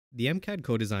The MCAD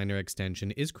Co-Designer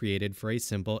extension is created for a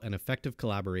simple and effective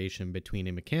collaboration between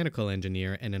a mechanical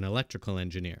engineer and an electrical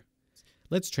engineer.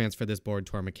 Let's transfer this board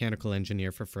to our mechanical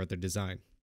engineer for further design.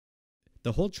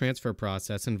 The whole transfer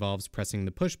process involves pressing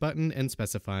the push button and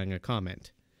specifying a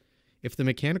comment. If the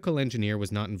mechanical engineer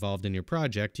was not involved in your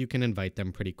project, you can invite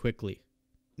them pretty quickly.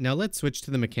 Now let's switch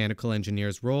to the mechanical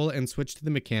engineer's role and switch to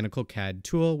the mechanical CAD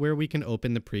tool where we can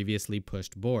open the previously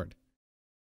pushed board.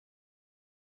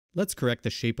 Let's correct the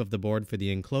shape of the board for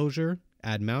the enclosure,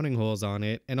 add mounting holes on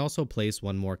it, and also place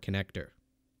one more connector.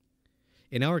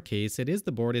 In our case, it is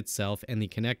the board itself and the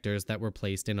connectors that were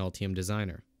placed in Altium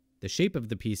Designer. The shape of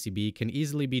the PCB can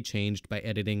easily be changed by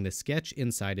editing the sketch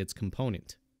inside its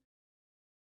component.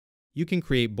 You can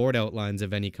create board outlines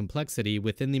of any complexity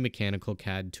within the mechanical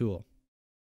CAD tool.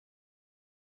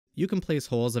 You can place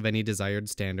holes of any desired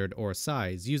standard or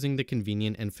size using the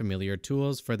convenient and familiar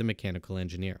tools for the mechanical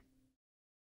engineer.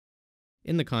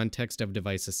 In the context of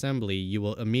device assembly, you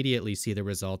will immediately see the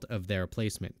result of their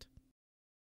placement.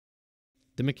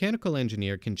 The mechanical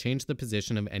engineer can change the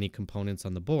position of any components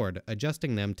on the board,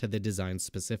 adjusting them to the design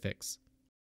specifics.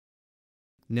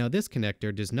 Now, this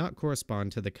connector does not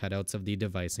correspond to the cutouts of the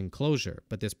device enclosure,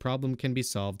 but this problem can be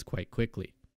solved quite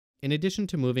quickly. In addition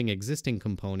to moving existing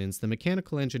components, the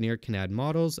mechanical engineer can add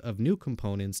models of new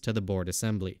components to the board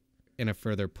assembly. In a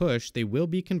further push, they will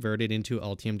be converted into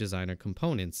Altium Designer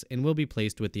components and will be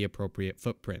placed with the appropriate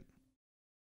footprint.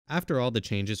 After all the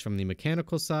changes from the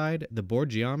mechanical side, the board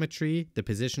geometry, the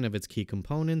position of its key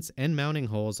components, and mounting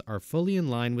holes are fully in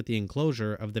line with the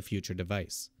enclosure of the future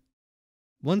device.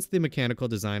 Once the mechanical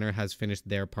designer has finished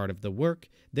their part of the work,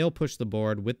 they'll push the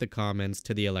board with the comments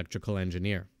to the electrical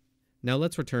engineer. Now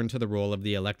let's return to the role of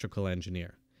the electrical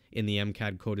engineer. In the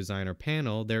MCAD Co-Designer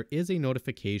panel, there is a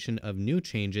notification of new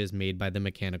changes made by the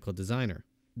mechanical designer.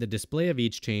 The display of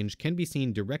each change can be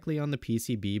seen directly on the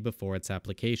PCB before its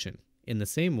application. In the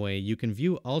same way, you can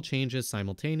view all changes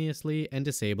simultaneously and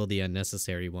disable the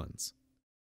unnecessary ones.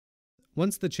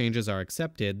 Once the changes are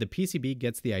accepted, the PCB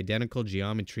gets the identical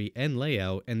geometry and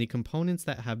layout, and the components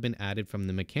that have been added from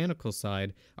the mechanical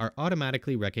side are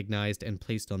automatically recognized and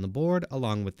placed on the board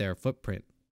along with their footprint.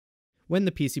 When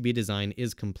the PCB design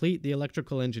is complete, the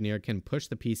electrical engineer can push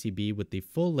the PCB with the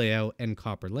full layout and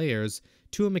copper layers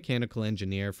to a mechanical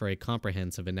engineer for a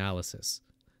comprehensive analysis.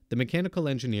 The mechanical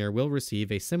engineer will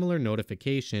receive a similar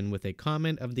notification with a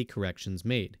comment of the corrections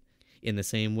made. In the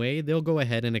same way, they'll go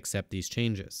ahead and accept these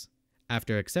changes.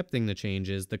 After accepting the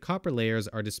changes, the copper layers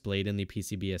are displayed in the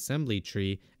PCB assembly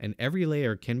tree, and every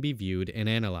layer can be viewed and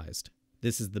analyzed.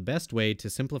 This is the best way to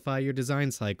simplify your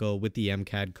design cycle with the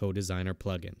MCAD Co-Designer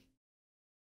plugin.